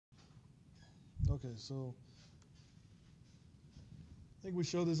Okay, so I think we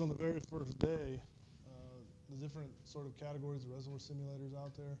showed this on the very first day, the different sort of categories of reservoir simulators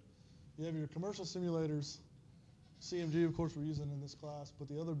out there. You have your commercial simulators. CMG, of course, we're using in this class, but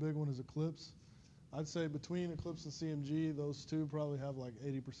the other big one is Eclipse. I'd say between Eclipse and CMG, those two probably have like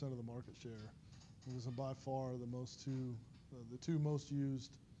 80% of the market share. Those are by far the two most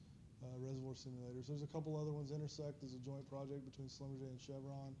used reservoir simulators. There's a couple other ones. Intersect is a joint project between Schlumberger and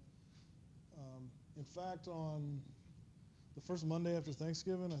Chevron. In fact, on the first Monday after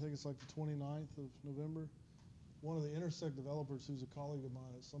Thanksgiving, I think it's like the 29th of November, one of the Intersect developers, who's a colleague of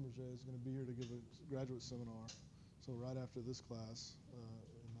mine at Schlumberger, is going to be here to give a graduate seminar. So right after this class,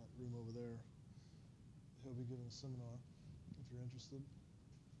 in that room over there, he'll be giving a seminar if you're interested.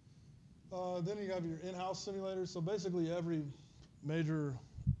 Then you have your in-house simulators. So basically every major,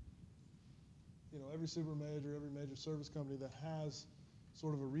 every super major, every major service company that has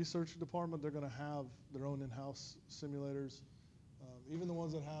sort of a research department, they're going to have their own in-house simulators. Even the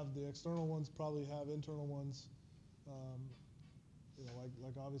ones that have the external ones probably have internal ones.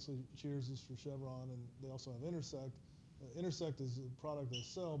 Like obviously Cheers is for Chevron, and they also have Intersect. Intersect is a product they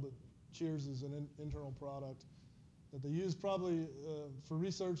sell, but Cheers is an internal product that they use probably for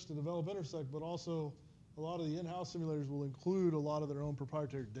research to develop Intersect, but also a lot of the in-house simulators will include a lot of their own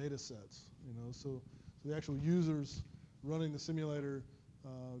proprietary data sets. So the actual users running the simulator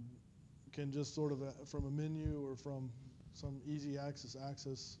can just sort of, from a menu or from some easy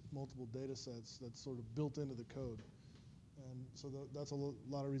access multiple data sets that's sort of built into the code. And so that's a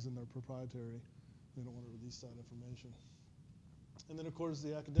lot of reason they're proprietary. They don't want to release that information. And then, of course,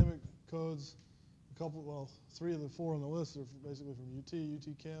 the academic codes, three of the four on the list are basically from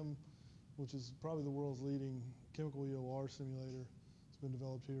UT Chem, which is probably the world's leading chemical EOR simulator. It's been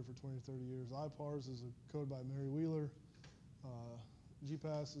developed here for 20 or 30 years. IPARS is a code by Mary Wheeler.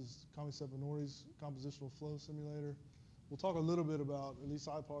 GPAS is Kami Sepanori's compositional flow simulator. We'll talk a little bit about at least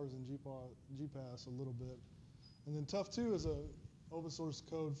IPARS and GPAS a little bit. And then TUF2 is an open source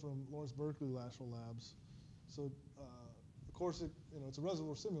code from Lawrence Berkeley National Labs. So of course it's a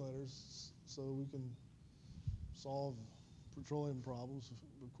reservoir simulator, so we can solve petroleum problems,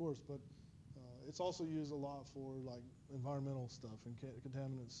 of course, but it's also used a lot for like environmental stuff and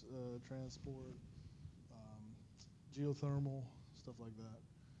contaminants transport, geothermal, stuff like that.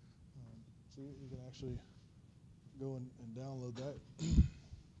 So you can actually go and download that.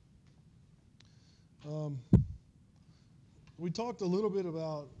 We talked a little bit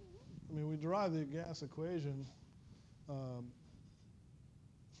about, we derived the gas equation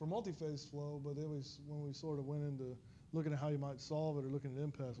for multi-phase flow, but it was when we sort of went into looking at how you might solve it or looking at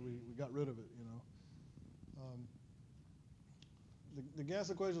impasse, we got rid of it, The gas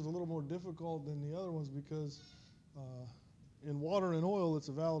equation is a little more difficult than the other ones because in water and oil, it's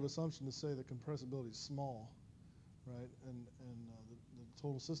a valid assumption to say that compressibility is small, right? And the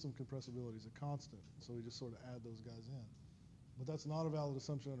total system compressibility is a constant, so we just sort of add those guys in. But that's not a valid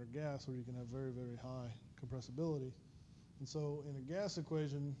assumption under gas, where you can have very, very high compressibility. And so in a gas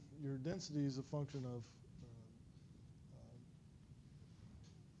equation, your density is a function of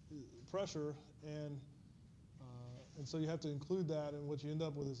pressure, and so you have to include that, and what you end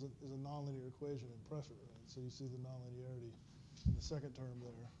up with is a nonlinear equation in pressure. Right? So you see the nonlinearity in the second term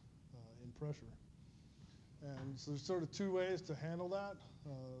there in pressure. And so there's sort of two ways to handle that.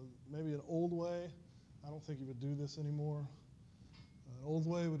 Maybe an old way, I don't think you would do this anymore. An old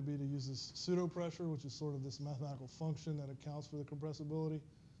way would be to use this pseudo pressure, which is sort of this mathematical function that accounts for the compressibility,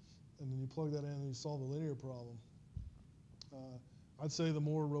 and then you plug that in and you solve a linear problem. I'd say the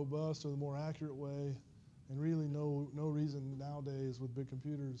more robust or the more accurate way, and really no reason nowadays with big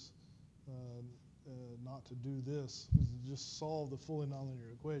computers not to do this, is to just solve the fully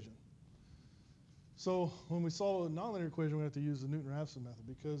nonlinear equation. So when we solve a nonlinear equation, we have to use the Newton-Raphson method,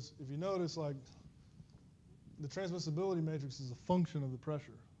 because if you notice, like, the transmissibility matrix is a function of the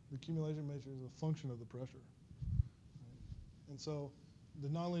pressure. The accumulation matrix is a function of the pressure. Right? And so the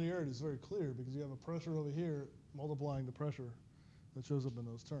nonlinearity is very clear because you have a pressure over here multiplying the pressure that shows up in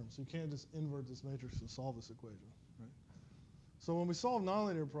those terms. So you can't just invert this matrix to solve this equation. Right? So when we solve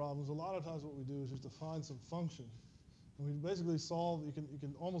nonlinear problems, a lot of times what we do is just define some function. And we basically solve, you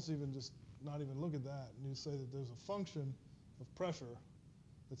can almost even just not even look at that, and you say that there's a function of pressure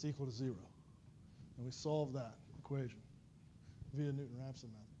that's equal to 0. And we solve that equation via Newton-Raphson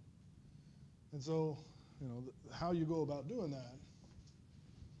method. And so, how you go about doing that.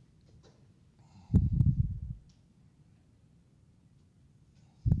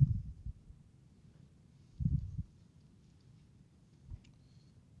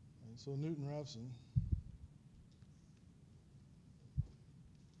 And so Newton-Raphson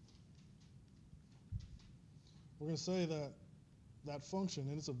we're going to say that that function,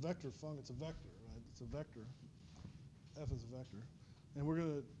 and it's a vector function, it's a vector, right? It's a vector. F is a vector. And we're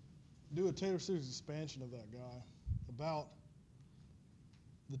going to do a Taylor series expansion of that guy about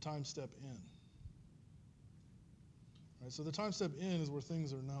the time step n. All right, so the time step n is where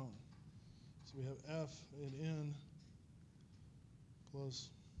things are known. So we have f in n plus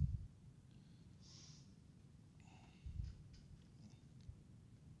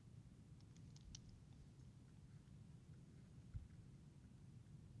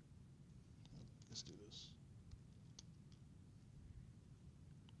let's do this.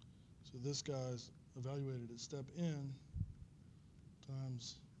 So this guy's evaluated at step n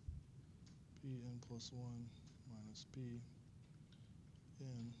times Pn plus 1 minus Pn.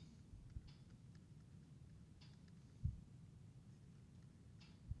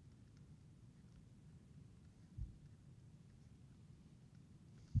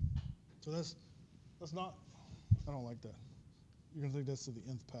 So that's not, I don't like that. You're going to think that's to the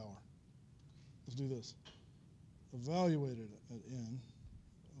nth power. Let's do this. Evaluated at n,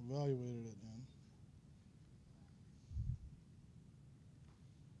 evaluated at n.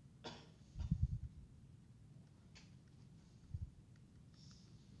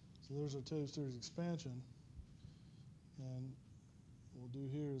 So there's our Taylor series expansion. And what we'll do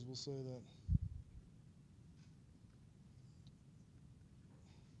here is we'll say that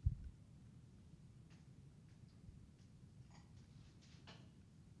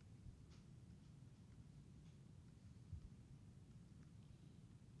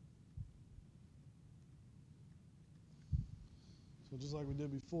so just like we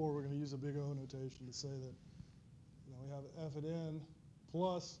did before, we're going to use a big O notation to say that we have f at n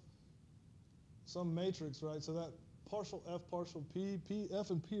plus some matrix, right? So that partial f, partial p, f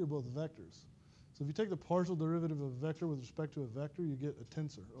and p are both vectors. So if you take the partial derivative of a vector with respect to a vector, you get a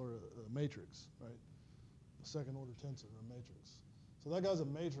tensor or a matrix, right? A second order tensor or matrix. So that guy's a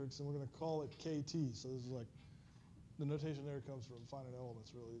matrix, and we're going to call it KT. So this is like, the notation there comes from finite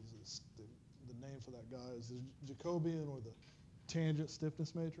elements, really. The name for that guy is the Jacobian or the tangent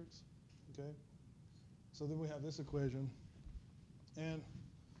stiffness matrix, okay? So then we have this equation. And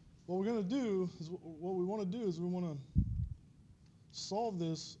what we're going to do is, what we want to do is we want to solve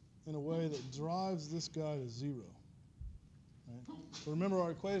this in a way that drives this guy to 0. Right? So remember,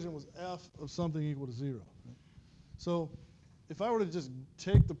 our equation was f of something equal to 0. Right? So if I were to just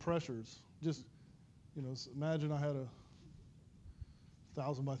take the pressures, just imagine I had a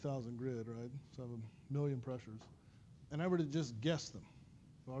 1,000 by 1,000 grid, right? So I have a million pressures, and I were to just guess them.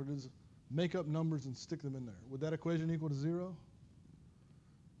 If I were to just make up numbers and stick them in there, would that equation equal to 0?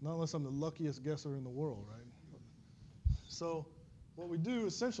 Not unless I'm the luckiest guesser in the world, right? So what we do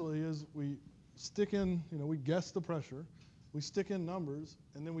essentially is we stick in, we guess the pressure, we stick in numbers,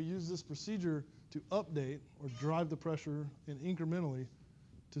 and then we use this procedure to update or drive the pressure in incrementally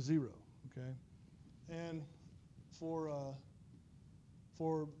to 0, okay? And for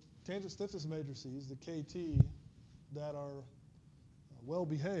tangent stiffness matrices, the KT, that are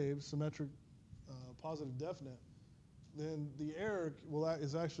well-behaved, symmetric, positive definite, then the error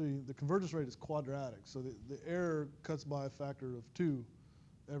is actually, the convergence rate is quadratic. So the error cuts by a factor of 2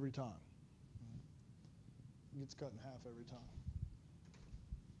 every time. It gets cut in half every time.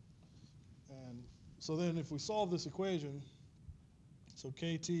 And so then if we solve this equation, so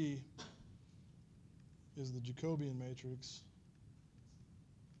KT is the Jacobian matrix.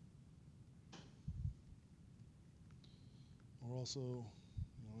 Or also,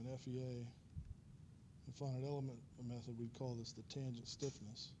 in FEA, in finite element method, we'd call this the tangent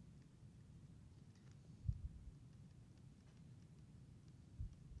stiffness.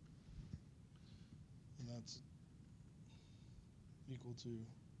 And that's equal to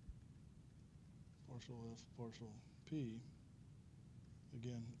partial f, partial p,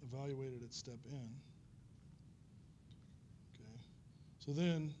 again, evaluated at step n. Okay. So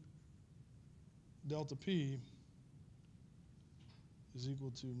then delta p is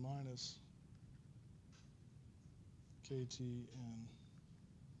equal to minus KT n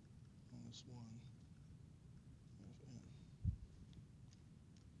minus 1 Fn.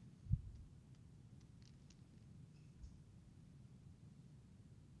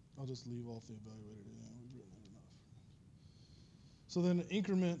 I'll just leave off the evaluated at n. We've written that enough. So then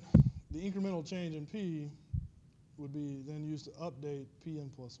the incremental change in P would be then used to update Pn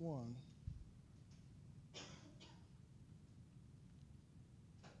plus 1.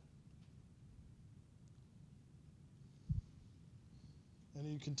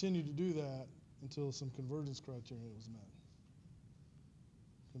 And you continue to do that until some convergence criteria was met.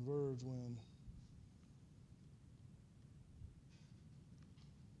 Converge when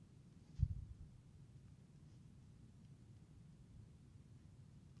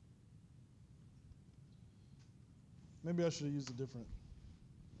maybe I should have used a different.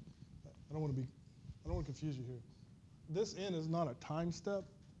 I don't want to confuse you here. This n is not a time step;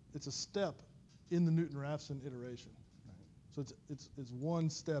 it's a step in the Newton-Raphson iteration. Right. So it's one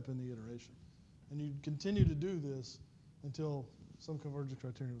step in the iteration, and you continue to do this until some convergence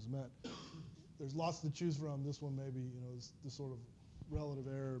criterion was met. There's lots to choose from. This one maybe, is the sort of relative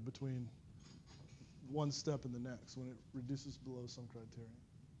error between one step and the next when it reduces below some criterion.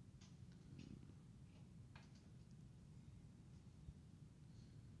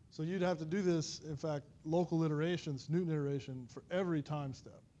 So you'd have to do this, in fact, local iterations, Newton iteration, for every time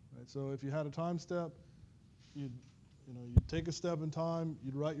step. Right? So if you had a time step, you'd take a step in time,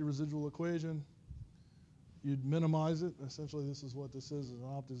 you'd write your residual equation, you'd minimize it. Essentially, this is what this is an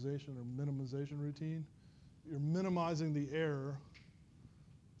optimization or minimization routine. You're minimizing the error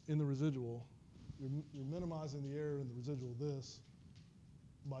in the residual. You're minimizing the error in the residual this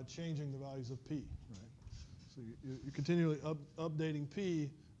by changing the values of p. Right? So you're continually updating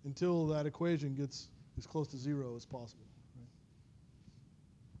p until that equation gets as close to 0 as possible. Right?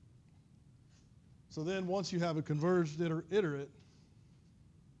 So then once you have a converged iterate,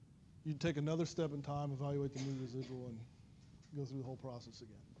 you take another step in time, evaluate the new residual, and go through the whole process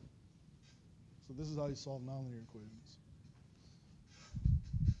again. So this is how you solve nonlinear equations.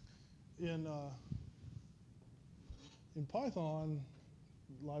 In Python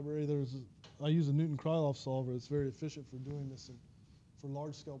library, I use a Newton-Krylov solver. It's very efficient for doing this for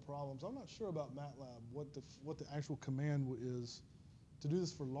large-scale problems. I'm not sure about MATLAB, what the actual command is to do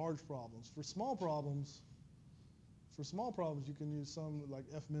this for large problems. For small problems, you can use some like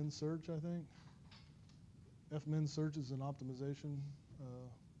fmin search, I think. Fmin search is an optimization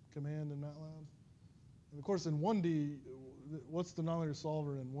command in MATLAB. And of course, in 1D, what's the nonlinear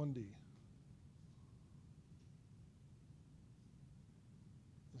solver in 1D?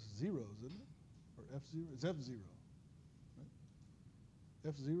 It's zeros, isn't it? Or F0? It's F0. Right?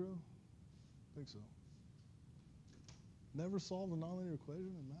 F0? I think so. Never solved a nonlinear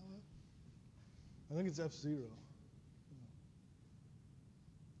equation in MATLAB? I think it's F0.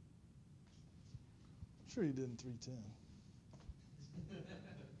 I'm sure you did in 310.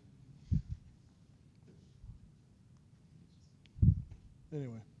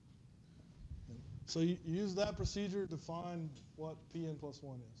 Anyway, so you use that procedure to find what Pn plus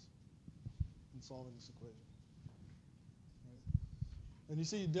 1 is in solving this equation. Right? And you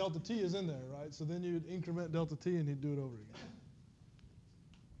see delta t is in there, right? So then you'd increment delta t and he'd do it over again.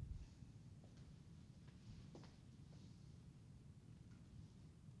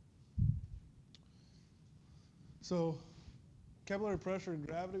 So capillary pressure and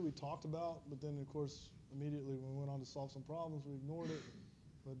gravity we talked about, but then of course immediately when we went on to solve some problems we ignored it.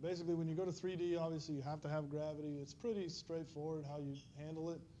 But basically when you go to 3D, obviously you have to have gravity. It's pretty straightforward how you handle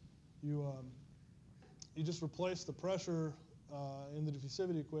it. You just replace the pressure in the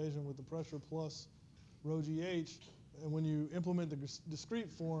diffusivity equation with the pressure plus rho GH, and when you implement the discrete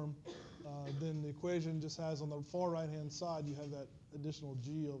form, then the equation just has on the far right-hand side you have that additional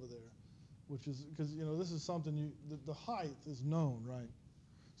g over there. Which is because this is something the height is known, right?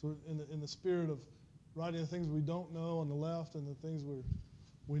 So in the spirit of writing the things we don't know on the left and the things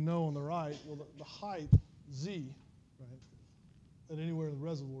we know on the right, well the height z, right, at anywhere in the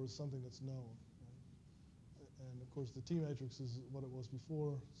reservoir is something that's known. Right? And of course the T matrix is what it was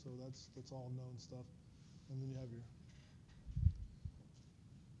before, so that's all known stuff. And then you have your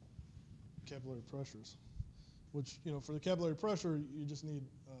capillary pressures, which for the capillary pressure you just need.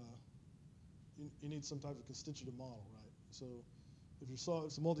 You need some type of constitutive model, right? So if it's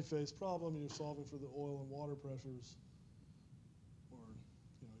a multi-phase problem, and you're solving for the oil and water pressures, or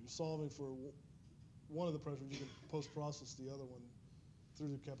you're solving for one of the pressures, you can post-process the other one through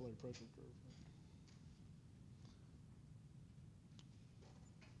the capillary pressure curve. Right?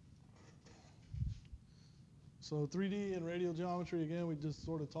 So 3D and radial geometry, again, we just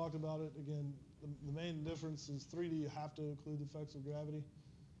sort of talked about it. Again, the main difference is 3D, you have to include the effects of gravity.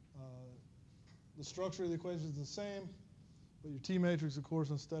 The structure of the equation is the same, but your T matrix, of course,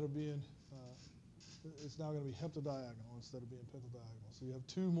 instead of being, it's now going to be heptadiagonal instead of being pentadiagonal. So you have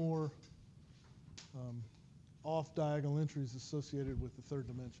two more off-diagonal entries associated with the third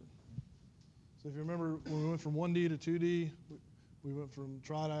dimension. So if you remember, when we went from 1D to 2D, we went from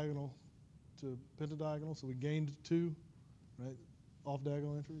tridiagonal to pentadiagonal, so we gained 2, right,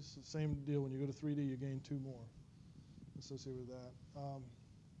 off-diagonal entries. Same deal when you go to 3D, you gain 2 more associated with that.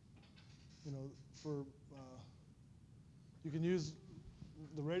 You can use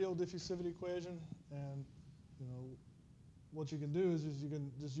the radial diffusivity equation, and what you can do is you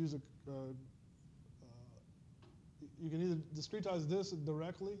can just use you can either discretize this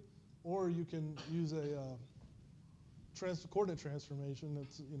directly, or you can use a coordinate transformation,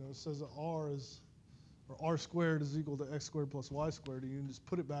 that's, it says that r squared is equal to x squared plus y squared, and you can just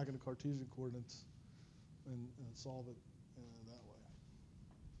put it back into Cartesian coordinates and solve it that way.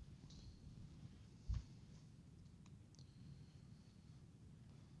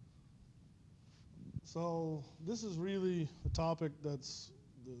 So this is really a topic that's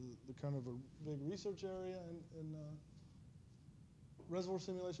the kind of a big research area in reservoir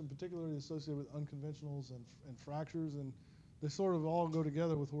simulation, particularly associated with unconventionals and fractures, and they sort of all go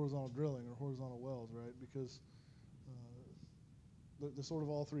together with horizontal drilling or horizontal wells, right? Because they're sort of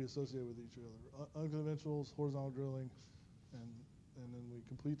all three associated with each other. Unconventionals, horizontal drilling, and then we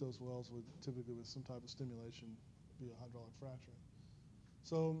complete those wells typically with some type of stimulation via hydraulic fracturing.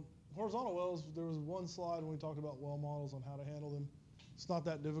 So horizontal wells, there was one slide when we talked about well models on how to handle them. It's not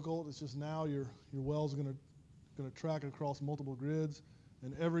that difficult. It's just now your well's going to track across multiple grids,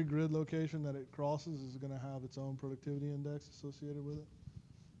 and every grid location that it crosses is going to have its own productivity index associated with it.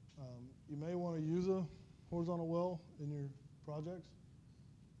 You may want to use a horizontal well in your projects.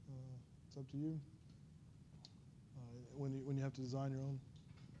 It's up to you. When you have to design your own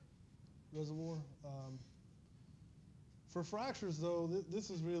reservoir. For fractures, though, this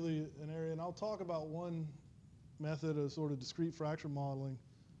is really an area, and I'll talk about one method of sort of discrete fracture modeling.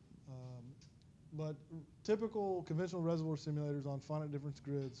 But typical conventional reservoir simulators on finite difference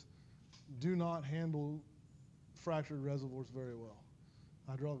grids do not handle fractured reservoirs very well,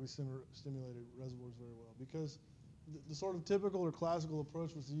 hydraulically stimulated reservoirs very well, because the sort of typical or classical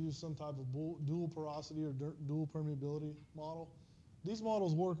approach was to use some type of dual porosity or dual permeability model. These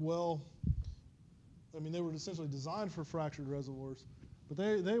models work well. I mean, they were essentially designed for fractured reservoirs, but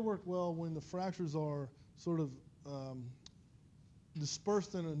they work well when the fractures are sort of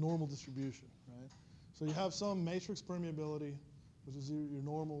dispersed in a normal distribution, right? So you have some matrix permeability, which is your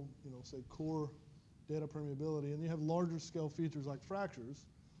normal, say core data permeability, and you have larger scale features like fractures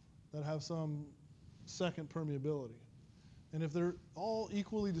that have some second permeability. And if they're all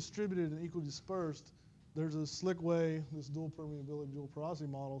equally distributed and equally dispersed, there's a slick way, this dual permeability, dual porosity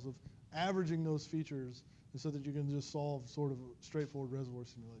models of averaging those features so that you can just solve sort of straightforward reservoir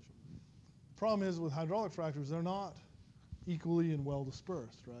simulation. The problem is with hydraulic fractures, they're not equally and well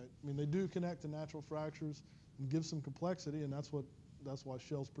dispersed, right? I mean, they do connect to natural fractures and give some complexity, and that's why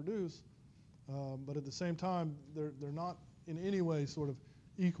shells produce. But at the same time, they're not in any way sort of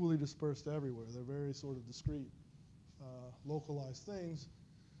equally dispersed everywhere. They're very sort of discrete, localized things.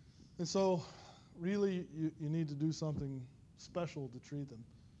 And so really you need to do something special to treat them.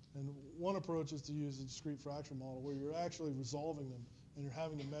 And one approach is to use a discrete fracture model where you're actually resolving them and you're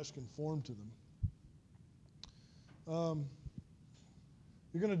having the mesh conform to them.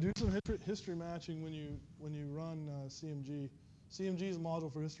 You're going to do some history matching when you run CMG. CMG's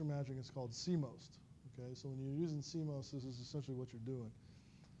module for history matching is called CMOST. Okay, so when you're using CMOST, this is essentially what you're doing.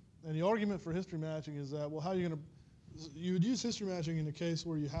 And the argument for history matching is that, well, how are you going to? You would use history matching in a case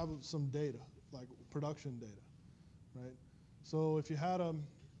where you have some data, like production data, right? So if you had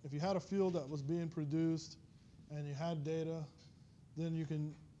a field that was being produced and you had data, then you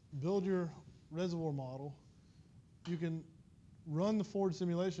can build your reservoir model. You can run the forward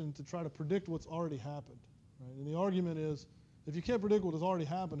simulation to try to predict what's already happened, right? And the argument is, if you can't predict what has already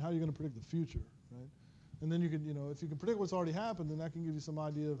happened, how are you going to predict the future, right? And then you can, if you can predict what's already happened, then that can give you some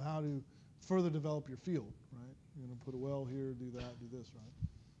idea of how to further develop your field, right? You're going to put a well here, do that, do this, right?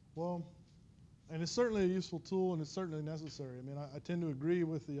 Well, and it's certainly a useful tool, and it's certainly necessary. I mean, I tend to agree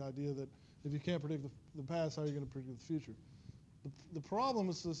with the idea that if you can't predict the past, how are you going to predict the future? The problem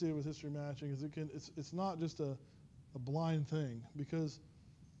associated with history matching is it's not just a blind thing, because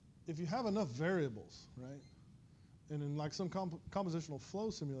if you have enough variables, right, and in like some compositional flow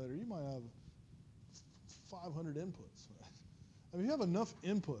simulator, you might have 500 inputs. Right? I mean, if you have enough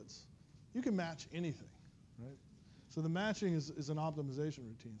inputs, you can match anything, right? So the matching is an optimization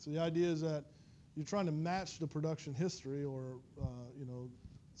routine. So the idea is that you're trying to match the production history or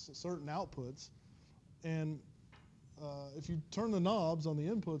certain outputs, and if you turn the knobs on the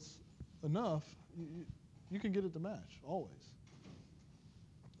inputs enough, you can get it to match always.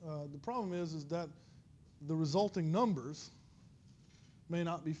 The problem is that the resulting numbers may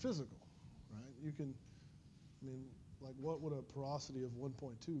not be physical, right? You can, like what would a porosity of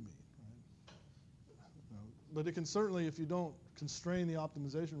 1.2 mean, right? But it can certainly, if you don't constrain the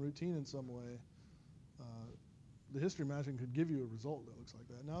optimization routine in some way, the history matching could give you a result that looks like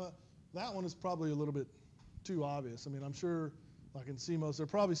that. Now, that one is probably a little bit too obvious. I mean, I'm sure, like in CMOS, there are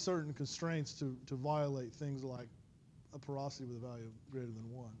probably certain constraints to violate things like a porosity with a value of greater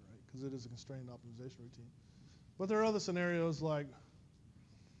than 1, right? Because it is a constrained optimization routine. But there are other scenarios like,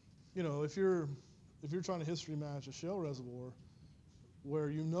 if you're if you're trying to history match a shale reservoir, where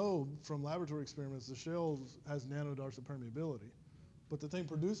you know from laboratory experiments the shale has nanodarcy permeability, but the thing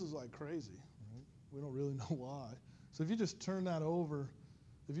produces like crazy, right? We don't really know why. So if you just turn that over,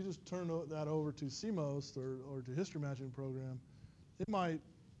 to CMOS or to history matching program, it might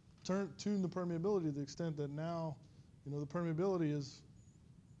tune the permeability to the extent that now, the permeability is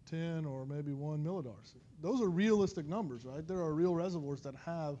 10 or maybe 1 millidarcy. Those are realistic numbers, right? There are real reservoirs that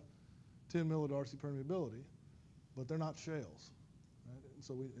have 10 millidarcy permeability, but they're not shales, right? And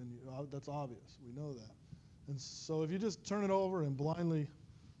so that's obvious. We know that. And so if you just turn it over and blindly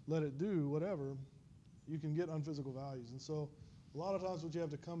let it do whatever, you can get unphysical values. And so a lot of times what you have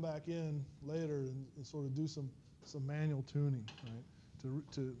to come back in later and sort of do some manual tuning, right,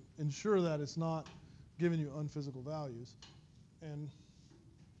 to ensure that it's not giving you unphysical values. And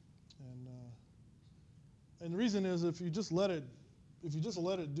the reason is if you just let it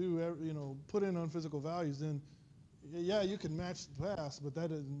do, put in unphysical values, then yeah, you can match the past, but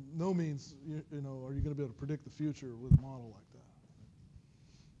that is no means, are you going to be able to predict the future with a model like that?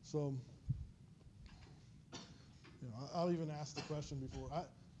 So, I'll even ask the question before. I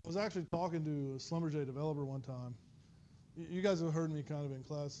was actually talking to a Schlumberger developer one time. You guys have heard me kind of in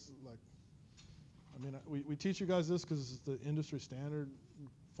class, we teach you guys this because it's the industry standard,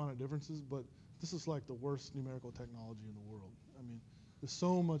 finite differences, but this is like the worst numerical technology in the world. I mean, there's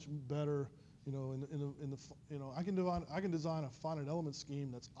so much better, I can design a finite element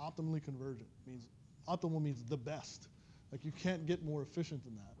scheme that's optimally convergent. Optimal means the best. Like you can't get more efficient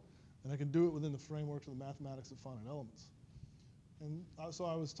than that. And I can do it within the frameworks of the mathematics of finite elements. And so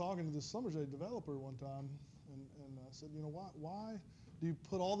I was talking to this Schlumberger developer one time, and I said, why do you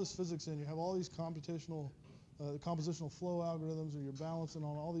put all this physics in? You have all these compositional flow algorithms, or you're balancing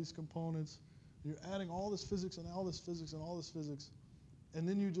on all these components. You're adding all this physics and all this physics and all this physics, and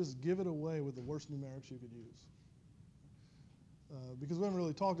then you just give it away with the worst numerics you could use. Because we haven't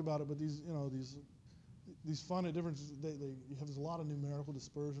really talked about it, but these finite differences, you have a lot of numerical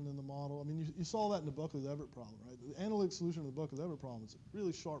dispersion in the model. I mean, you saw that in the Buckley-Leverett problem, right? The analytic solution of the Buckley-Leverett problem is a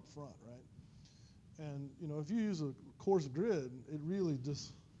really sharp front, right? And if you use a coarse grid, it really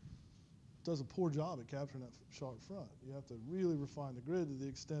just does a poor job at capturing that sharp front. You have to really refine the grid to the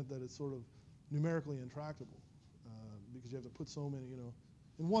extent that it's sort of numerically intractable, because you have to put so many,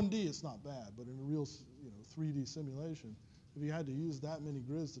 in 1D it's not bad, but in a real 3D simulation, if you had to use that many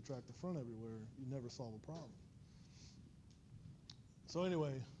grids to track the front everywhere, you'd never solve a problem. So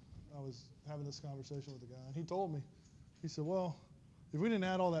anyway, I was having this conversation with the guy, and he told me, he said, well, if we didn't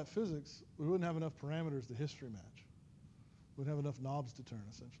add all that physics, we wouldn't have enough parameters to history match. We wouldn't have enough knobs to turn,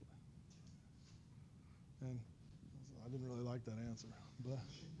 essentially. And I didn't really like that answer,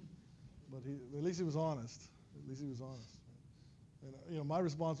 but at least he was honest. At least he was honest. And my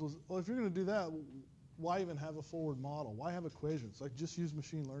response was, well, if you're going to do that, why even have a forward model? Why have equations? Like, just use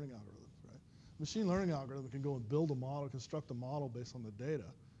machine learning algorithms, right? Machine learning algorithm can go and build a model, construct a model based on the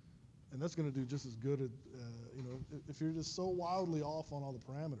data, and that's going to do just as good. If you're just so wildly off on all the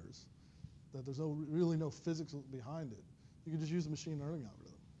parameters that there's really no physics behind it, you can just use a machine learning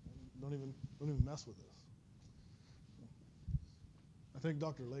algorithm. Don't even mess with this. I think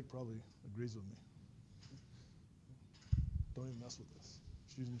Dr. Lake probably agrees with me. Don't even mess with this.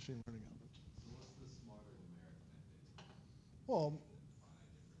 Just use machine learning algorithm. So what's the smarter numeric method? Well,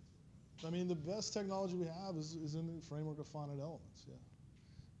 I mean, the best technology we have is in the framework of finite elements, yeah.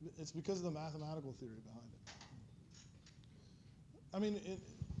 It's because of the mathematical theory behind it. I mean,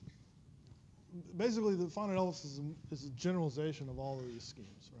 basically the finite elements is a generalization of all of these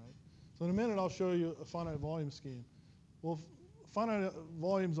schemes, right? So in a minute I'll show you a finite volume scheme. Well, finite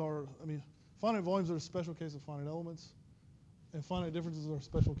volumes are a special case of finite elements, and finite differences are a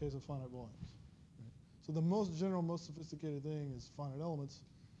special case of finite volumes. Right? So the most general, most sophisticated thing is finite elements.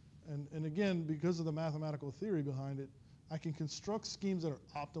 And again, because of the mathematical theory behind it, I can construct schemes that are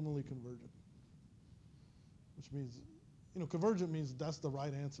optimally convergent. Which means, convergent means that's the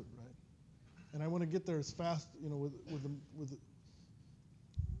right answer, right? And I want to get there as fast,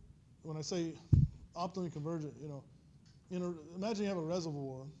 when I say optimally convergent, imagine you have a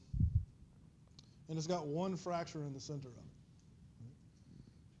reservoir and it's got one fracture in the center of it. Right?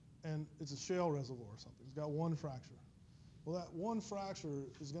 And it's a shale reservoir or something. It's got one fracture. Well, that one fracture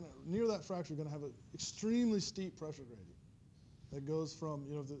is near that fracture, going to have an extremely steep pressure gradient that goes from,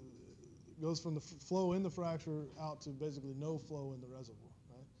 the flow in the fracture out to basically no flow in the reservoir,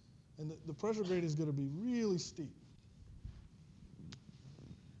 right? And the pressure gradient is going to be really steep.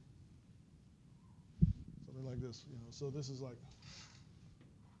 Something like this, So this is like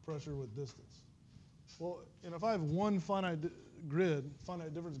pressure with distance. Well, and if I have one finite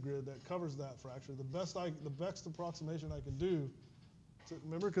difference grid that covers that fracture, the best approximation I can do,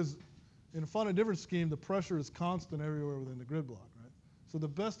 remember, because in a finite difference scheme, the pressure is constant everywhere within the grid block, right? So the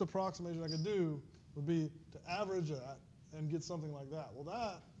best approximation I could do would be to average that and get something like that. Well,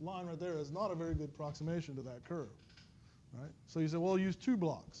 that line right there is not a very good approximation to that curve, right? So you say, well, use 2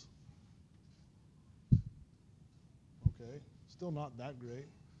 blocks. Okay, still not that great.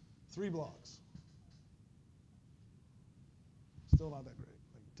 3 blocks. Still not that great.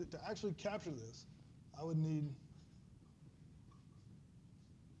 Like, to actually capture this, I would need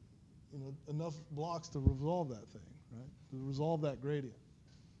enough blocks to resolve that thing, right? To resolve that gradient.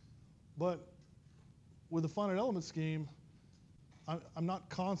 But with a finite element scheme, I'm not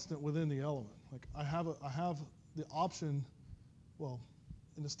constant within the element. Like I have the option. Well,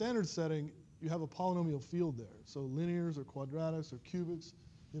 in the standard setting, you have a polynomial field there. So linears or quadratics or cubics,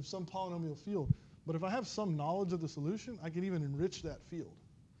 you have some polynomial field. But if I have some knowledge of the solution, I can even enrich that field.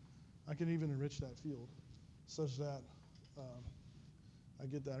 I can even enrich that field such that I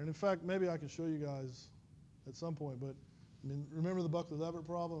get that. And in fact, maybe I can show you guys at some point. But I mean, remember the Buckley-Leverett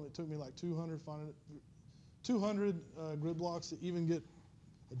problem? It took me like 200 grid blocks to even get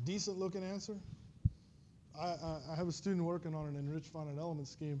a decent looking answer. I have a student working on an enriched finite element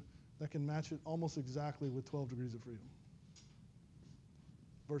scheme that can match it almost exactly with 12 degrees of freedom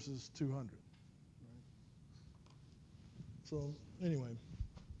versus 200. Right? So anyway,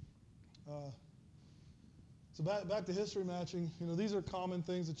 so back to history matching. These are common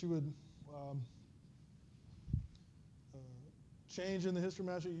things that you would change in the history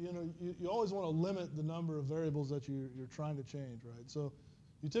matching. You always want to limit the number of variables that you're trying to change, right? So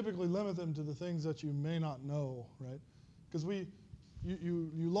you typically limit them to the things that you may not know, right? Because you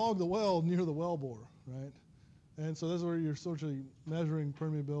log the well near the wellbore, right? And so that's where you're socially measuring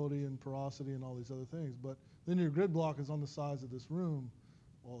permeability and porosity and all these other things. But then your grid block is on the size of this room.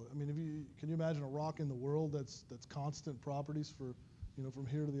 Well, I mean, can you imagine a rock in the world that's constant properties for, from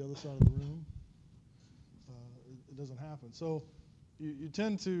here to the other side of the room? It doesn't happen. So you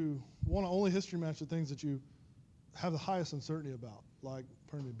tend to want to only history match the things that you have the highest uncertainty about, like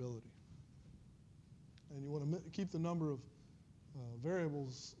permeability. And you want to keep the number of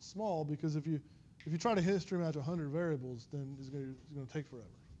variables small, because if you try to history match 100 variables, then it's going to take forever.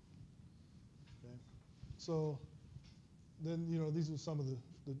 Okay? So then these are some of the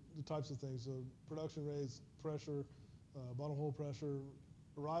types of things. So production rates, pressure, bottom hole pressure,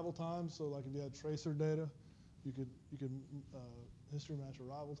 arrival times. So like if you had tracer data, you could history match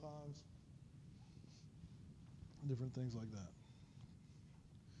arrival times, different things like that.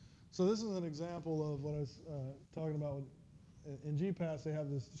 So this is an example of what I was talking about. In GPass, they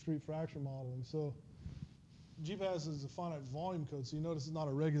have this discrete fracture model. And so GPass is a finite volume code. So you notice it's not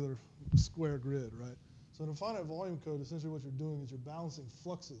a regular square grid, right? So in a finite volume code, essentially what you're doing is you're balancing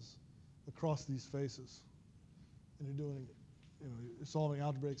fluxes across these faces. And you're doing, you're solving an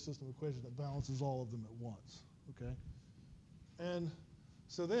algebraic system equation that balances all of them at once, okay? And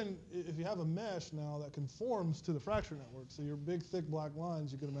so then if you have a mesh now that conforms to the fracture network, so your big, thick black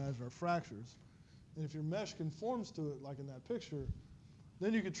lines you can imagine are fractures. And if your mesh conforms to it, like in that picture,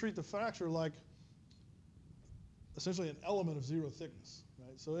 then you could treat the fracture like essentially an element of 0 thickness,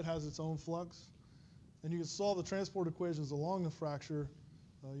 right? So it has its own flux. And you can solve the transport equations along the fracture,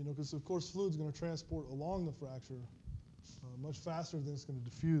 because of course fluid's going to transport along the fracture much faster than it's going to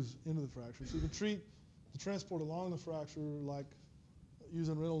diffuse into the fracture. So you can treat the transport along the fracture like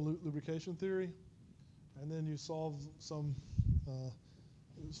using Reynolds lubrication theory, and then you solve some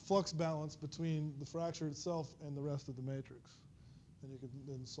flux balance between the fracture itself and the rest of the matrix, and you can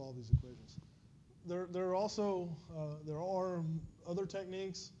then solve these equations. There are also other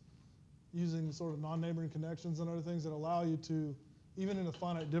techniques using sort of non-neighboring connections and other things that allow you to, even in a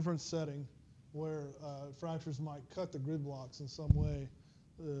finite difference setting, where fractures might cut the grid blocks in some way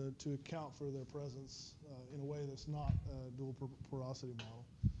to account for their presence in a way that's not a dual porosity model.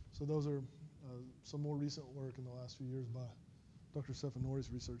 So those are some more recent work in the last few years by Dr. Stefanori's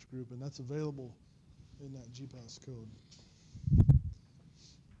research group, and that's available in that GPass code.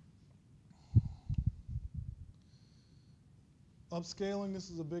 Upscaling, this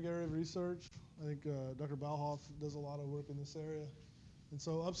is a big area of research. I think Dr. Bauhoff does a lot of work in this area. And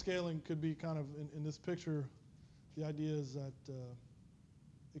so upscaling could be kind of, in this picture, the idea is that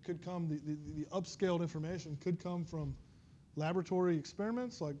it could come, the upscaled information could come from laboratory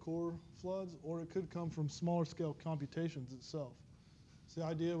experiments like core floods, or it could come from smaller scale computations itself. So the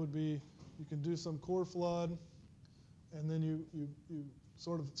idea would be you can do some core flood, and then you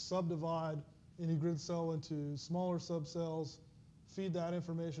sort of subdivide any grid cell into smaller subcells, feed that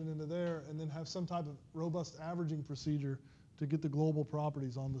information into there, and then have some type of robust averaging procedure to get the global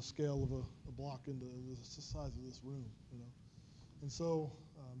properties on the scale of a block into the size of this room, you know. And so,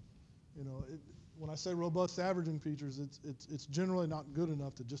 you know, when I say robust averaging features, it's generally not good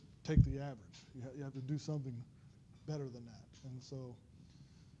enough to just take the average. You have to do something better than that. And so,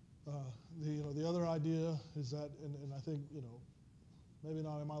 the other idea is that, and I think, you know, maybe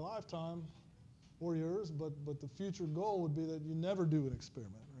not in my lifetime or yours, but the future goal would be that you never do an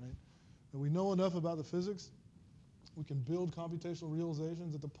experiment, right? That we know enough about the physics, we can build computational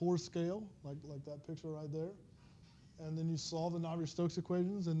realizations at the Poor scale, like that picture right there, and then you solve the Navier-Stokes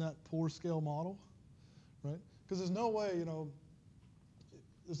equations in that Poor scale model, right? Because there's no way, you know,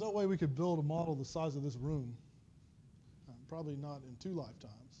 there's no way we could build a model the size of this room, probably not in 2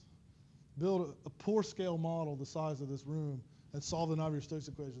 lifetimes. Build a Poor scale model the size of this room and solve the Navier-Stokes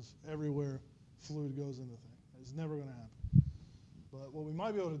equations everywhere fluid goes in the thing. It's never going to happen. But what we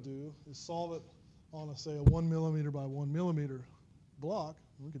might be able to do is solve it on, say, a 1 millimeter by 1 millimeter block.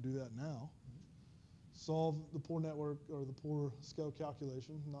 We could do that now. Solve the Poor network or the Poor scale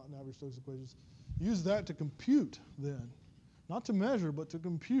calculation, not Navier-Stokes equations. Use that to compute then, not to measure, but to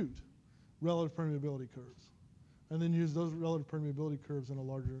compute relative permeability curves. And then use those relative permeability curves in a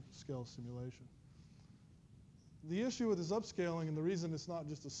larger scale simulation. The issue with this upscaling, and the reason it's not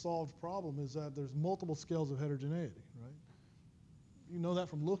just a solved problem, is that there's multiple scales of heterogeneity, right? You know that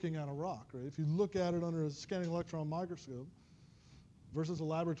from looking at a rock, right? If you look at it under a scanning electron microscope versus a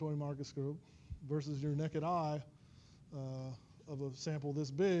laboratory microscope versus your naked eye of a sample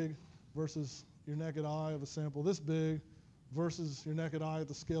this big versus your naked eye of a sample this big versus your naked eye at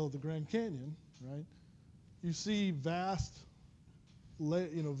the scale of the Grand Canyon, right? You see vast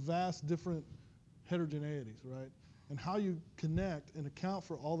different heterogeneities, right? And how you connect and account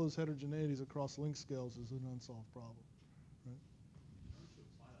for all those heterogeneities across length scales is an unsolved problem, right? In order to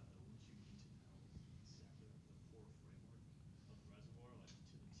apply that, though, wouldn't you need to know exactly like the Poor framework of the reservoir, like to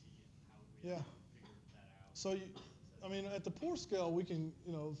the T, and how would we figure that out? So I mean, at the Poor scale, we can,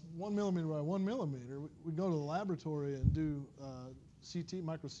 you know, 1 millimeter by 1 millimeter, we go to the laboratory and do CT,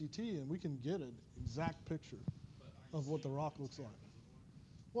 micro CT, and we can get an exact picture of what the rock looks like.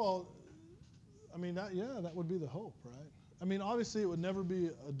 Well, I mean, that would be the hope, right? I mean, obviously, it would never be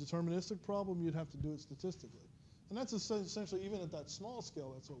a deterministic problem. You'd have to do it statistically. And that's essentially, even at that small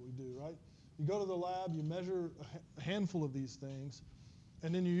scale, that's what we do, right? You go to the lab, you measure a handful of these things,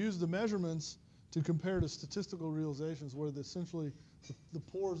 and then you use the measurements to compare to statistical realizations where essentially the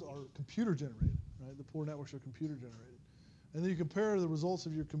pores are computer generated, right? The Poor networks are computer generated. And then you compare the results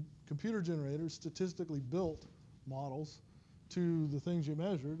of your computer generated, statistically built models to the things you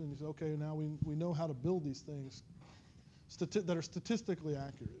measured, and you say, okay, now we know how to build these things that are statistically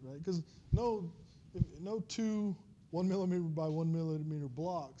accurate, right? Because no 2 1 millimeter by 1 millimeter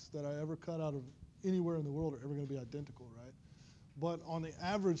blocks that I ever cut out of anywhere in the world are ever going to be identical, right? But on the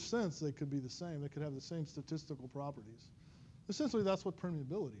average sense, they could be the same. They could have the same statistical properties. Essentially, that's what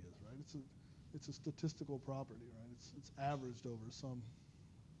permeability is, right? It's a statistical property, right? It's averaged over some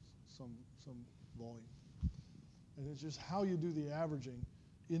volume. And it's just how you do the averaging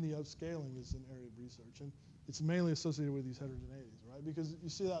in the upscaling is an area of research. And it's mainly associated with these heterogeneities, right? Because you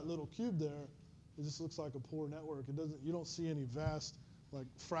see that little cube there, it just looks like a Poor network. You don't see any vast like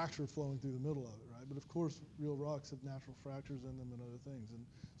fracture flowing through the middle of it, right? But of course, real rocks have natural fractures in them and other things. And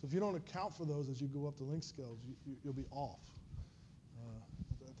so if you don't account for those as you go up the length scales, you'll be off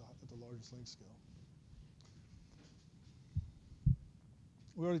at the largest length scale.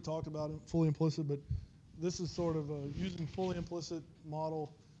 We already talked about it, fully implicit, but this is sort of using fully implicit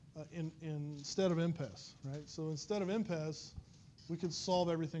model instead of MPES, right? So instead of MPES, we could solve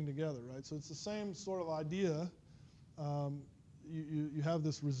everything together, right? So it's the same sort of idea. You have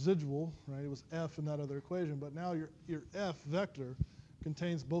this residual, right? It was F in that other equation, but now your F vector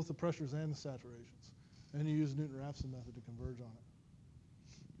contains both the pressures and the saturations, and you use Newton-Raphson method to converge on it.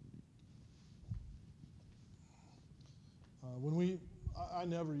 I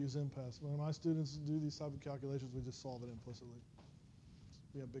never use MPES. When my students do these type of calculations, we just solve it implicitly.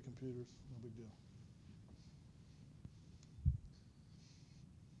 We have big computers, no big deal.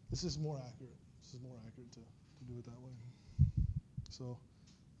 This is more accurate. This is more accurate to do it that way. So,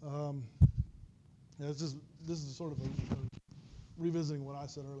 this is sort of revisiting what I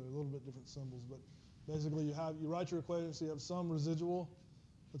said earlier, a little bit different symbols, but basically you write your equation, so you have some residual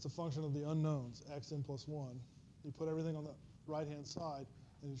that's a function of the unknowns, xn plus 1. You put everything on the right-hand side,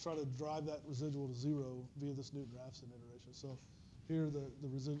 and you try to drive that residual to 0 via this Newton-Raphson iteration. So here the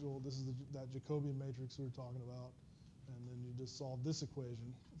residual, this is that Jacobian matrix we were talking about, and then you just solve this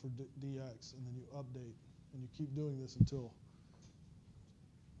equation for dx, and then you update, and you keep doing this until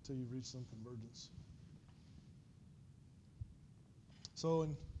until you reach some convergence. So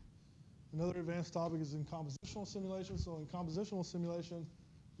another advanced topic is in compositional simulation. So in compositional simulation,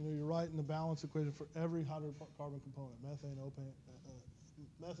 you're writing the balance equation for every hydrocarbon component, methane, ethane,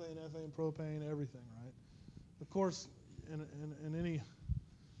 propane, everything, right? Of course, in any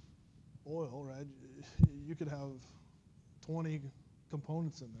oil, right, you could have 20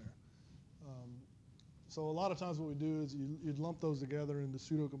 components in there. So a lot of times what we do is you'd lump those together into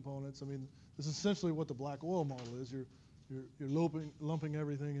pseudo components. I mean, this is essentially what the black oil model is. You're lumping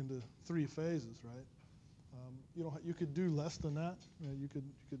everything into 3 phases, right? You could do less than that. You could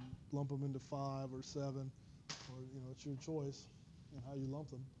lump them into 5 or 7, or it's your choice in how you lump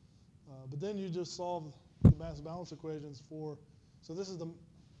them. But then you just solve the mass balance equations for. So this is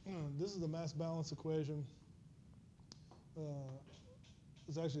the mass balance equation.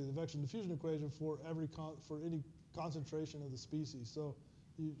 It's actually the vection diffusion equation for any concentration of the species. So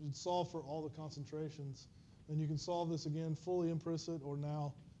you'd solve for all the concentrations, and you can solve this again fully implicit or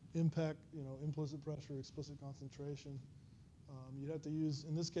now implicit pressure, explicit concentration. You'd have to use,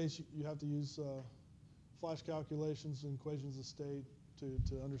 in this case, you have to use flash calculations and equations of state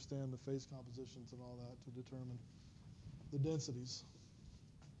to understand the phase compositions and all that to determine the densities.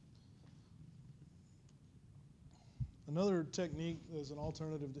 Another technique as an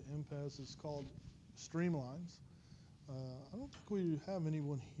alternative to MPES is called streamlines. I don't think we have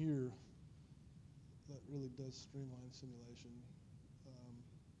anyone here that really does streamline simulation,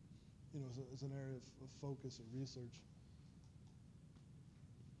 as an area of focus or research.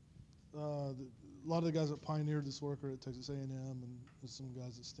 A lot of the guys that pioneered this work are at Texas A&M, and there's some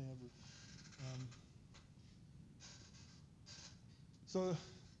guys at Stanford. So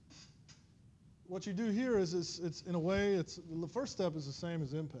what you do here is it's in a way, the first step is the same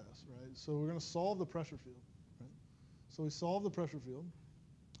as impasse, right? So we're going to solve the pressure field, right? So we solve the pressure field,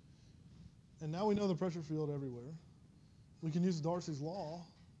 and now we know the pressure field everywhere. We can use Darcy's law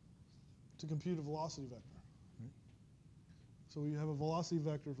to compute a velocity vector, right? So we have a velocity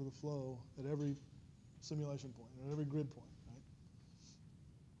vector for the flow at every simulation point, at every grid point, right?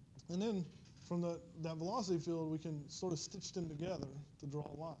 And then from that velocity field, we can sort of stitch them together to draw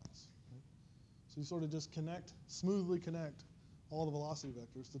lines. So you sort of just smoothly connect all the velocity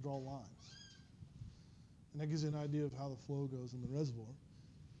vectors to draw lines. And that gives you an idea of how the flow goes in the reservoir.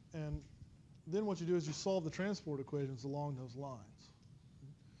 And then what you do is you solve the transport equations along those lines.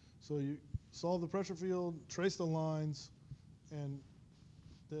 So you solve the pressure field, trace the lines, and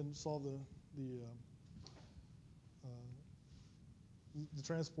then solve the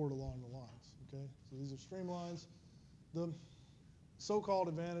transport along the lines. Okay, so these are streamlines. The so-called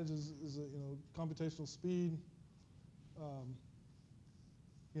advantage is computational speed.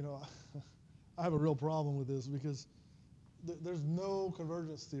 I have a real problem with this because there's no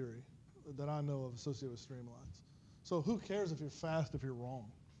convergence theory that I know of associated with streamlines. So who cares if you're fast if you're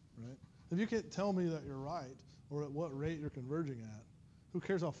wrong, right? If you can't tell me that you're right or at what rate you're converging at, who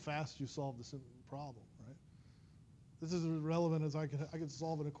cares how fast you solve the problem, right? This is as relevant as I could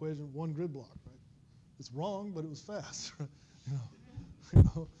solve an equation 1 grid block, right? It's wrong, but it was fast, right?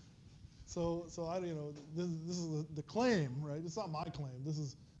 So this is the claim, right? It's not my claim. This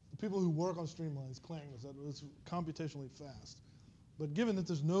is the people who work on streamlines claim is that it's computationally fast. But given that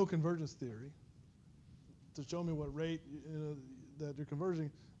there's no convergence theory to show me what rate that you're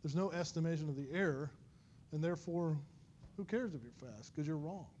converging, there's no estimation of the error, and therefore, who cares if you're fast? Because you're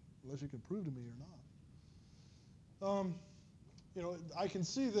wrong, unless you can prove to me you're not. I can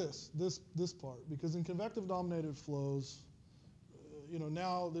see this part because in convective dominated flows,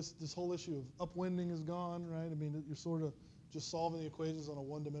 now this whole issue of upwinding is gone, right? I mean, you're sort of just solving the equations on a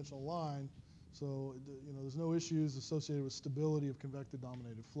one-dimensional line, so there's no issues associated with stability of convective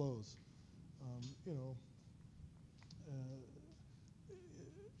dominated flows.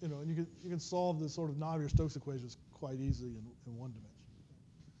 And you can solve the sort of Navier-Stokes equations quite easily in one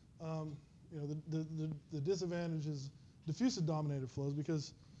dimension. The disadvantage is diffusive dominated flows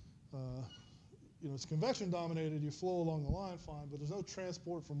because it's convection dominated, you flow along the line fine, but there's no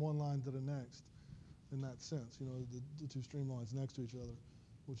transport from one line to the next in that sense, the 2 streamlines next to each other,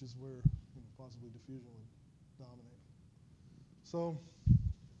 which is where possibly diffusion would dominate. So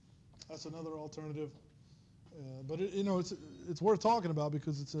that's another alternative. But it's worth talking about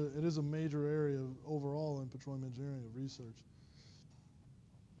because it is a major area overall in petroleum engineering of research.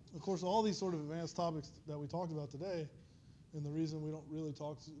 Of course, all these sort of advanced topics that we talked about today, and the reason we don't really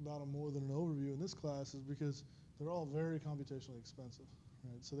talk about them more than an overview in this class is because they're all very computationally expensive,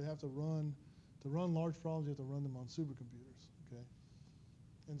 right? So they have to run large problems. You have to run them on supercomputers, okay?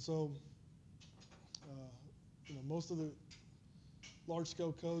 And so, most of the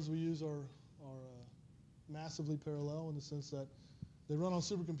large-scale codes we use are massively parallel in the sense that they run on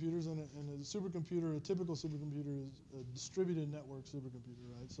supercomputers, and a supercomputer, a typical supercomputer, is a distributed network supercomputer,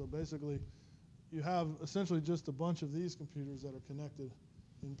 right? So basically, you have essentially just a bunch of these computers that are connected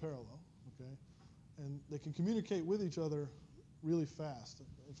in parallel, okay? And they can communicate with each other really fast.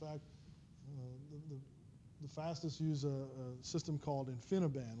 In fact, the fastest use a system called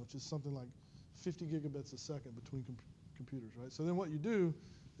InfiniBand, which is something like 50 gigabits a second between computers, right? So then what you do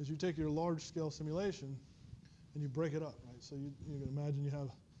is you take your large-scale simulation and you break it up, right? So you can imagine you have,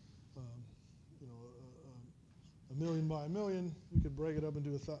 you know, a million by a million. You could break it up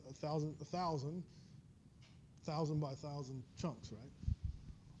into a thousand by 1,000 chunks, right?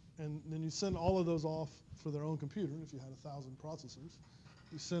 And then you send all of those off for their own computer. If you had 1,000 processors,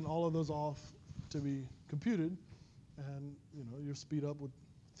 you send all of those off to be computed, and you know your speed up would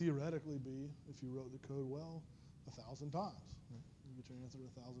theoretically be, if you wrote the code well, 1,000 times. Right? You get your answer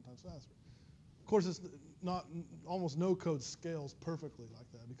 1,000 times faster. Of course, it's not, almost no code scales perfectly like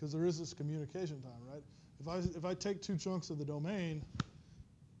that because there is this communication time, right? If I take two chunks of the domain,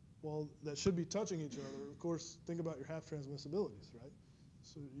 well, that should be touching each other. Of course, think about your half transmissibilities, right?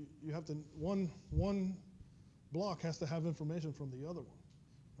 So you have to, one block has to have information from the other one,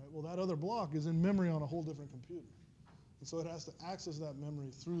 right? Well, that other block is in memory on a whole different computer. And so it has to access that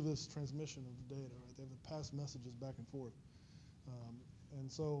memory through this transmission of data, right? They have to pass messages back and forth. And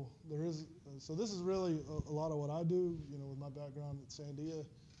so there is, so this is really a lot of what I do, you know, with my background at Sandia.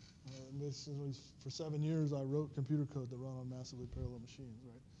 For 7 years, I wrote computer code that run on massively parallel machines,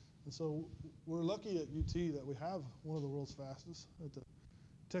 right? And so we're lucky at UT that we have one of the world's fastest. At the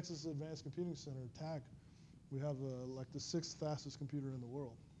Texas Advanced Computing Center, TAC, we have like the 6th fastest computer in the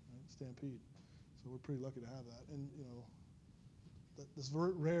world, right? Stampede. So we're pretty lucky to have that. And you know, that's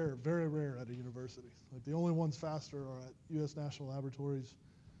very rare at a university. Like the only ones faster are at U.S. national laboratories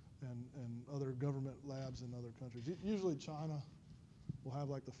and other government labs in other countries. Usually China will have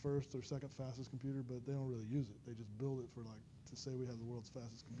like the 1st or 2nd fastest computer, but they don't really use it. They just build it for like to say we have the world's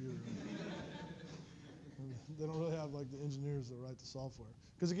fastest computer. They don't really have like the engineers that write the software.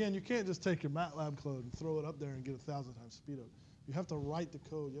 Because again, you can't just take your MATLAB code and throw it up there and get 1,000 times speed up. You have to write the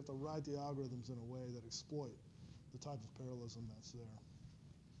code. You have to write the algorithms in a way that exploit the type of parallelism that's there.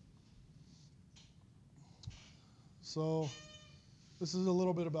 So this is a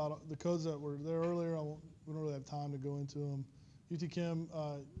little bit about the codes that were there earlier. We don't really have time to go into them. UT-Chem,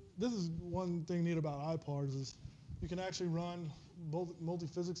 this is one thing neat about IPARS is you can actually run both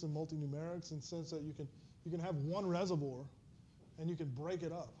multiphysics and multinumerics in the sense that you can have one reservoir and you can break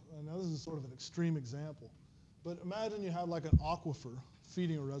it up. And now this is sort of an extreme example. But imagine you have like an aquifer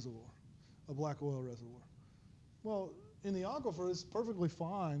feeding a reservoir, a black oil reservoir. Well, in the aquifer, it's perfectly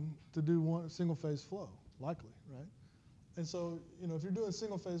fine to do one single phase flow, likely, right? And so, you know, if you're doing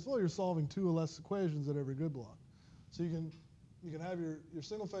single phase flow, you're solving 2 or less equations at every grid block. So you can have your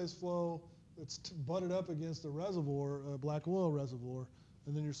single phase flow that's butted up against a reservoir, a black oil reservoir,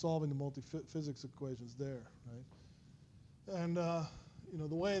 and then you're solving the multi-physics equations there, right? And you know,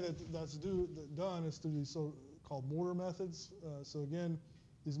 the way that's done is through these so-called mortar methods. So again,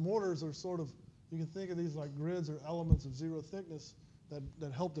 these mortars are sort of, you can think of these like grids or elements of 0 thickness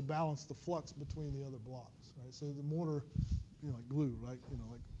that help to balance the flux between the other blocks, right? So the mortar, you know, like glue, right? You know,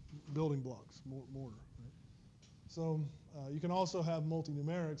 like building blocks, mortar, right? So you can also have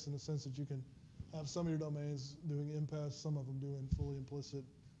multinumerics in the sense that you can have some of your domains doing impest, some of them doing fully implicit,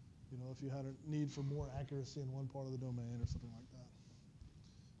 you know, if you had a need for more accuracy in one part of the domain or something like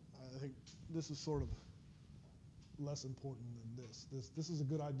that. I think this is sort of less important than this. This is a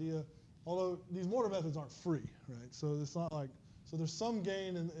good idea, although these mortar methods aren't free, right? So it's not like, so there's some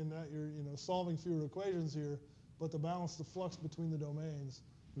gain in that you're, you know, solving fewer equations here, but to balance the flux between the domains,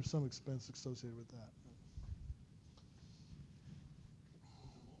 there's some expense associated with that.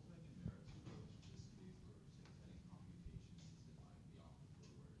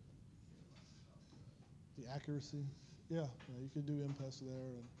 The accuracy, yeah, you could do impest there,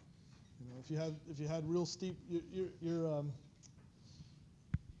 and you know, if you had real steep,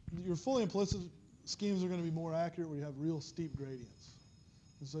 your fully implicit schemes are going to be more accurate where you have real steep gradients.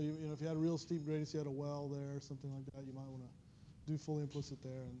 And so you know, if you had real steep gradients, you had a well there, something like that, you might want to do fully implicit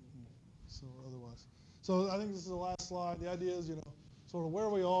there, and so otherwise. So I think this is the last slide. The idea is, you know, sort of where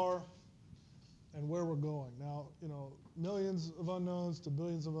we are and where we're going. Now, you know, millions of unknowns to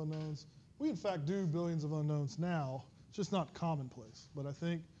billions of unknowns. We, in fact, do billions of unknowns now. It's just not commonplace. But I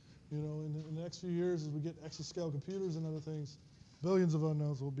think, you know, in the next few years, as we get exascale computers and other things, billions of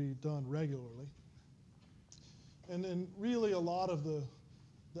unknowns will be done regularly. And then really a lot of the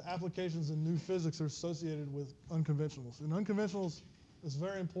applications in new physics are associated with unconventionals. And unconventionals it's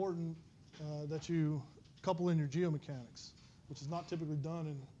very important that you couple in your geomechanics, which is not typically done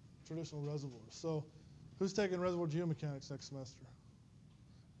in traditional reservoirs. So who's taking reservoir geomechanics next semester?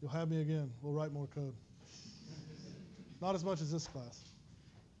 You'll have me again. We'll write more code. Not as much as this class.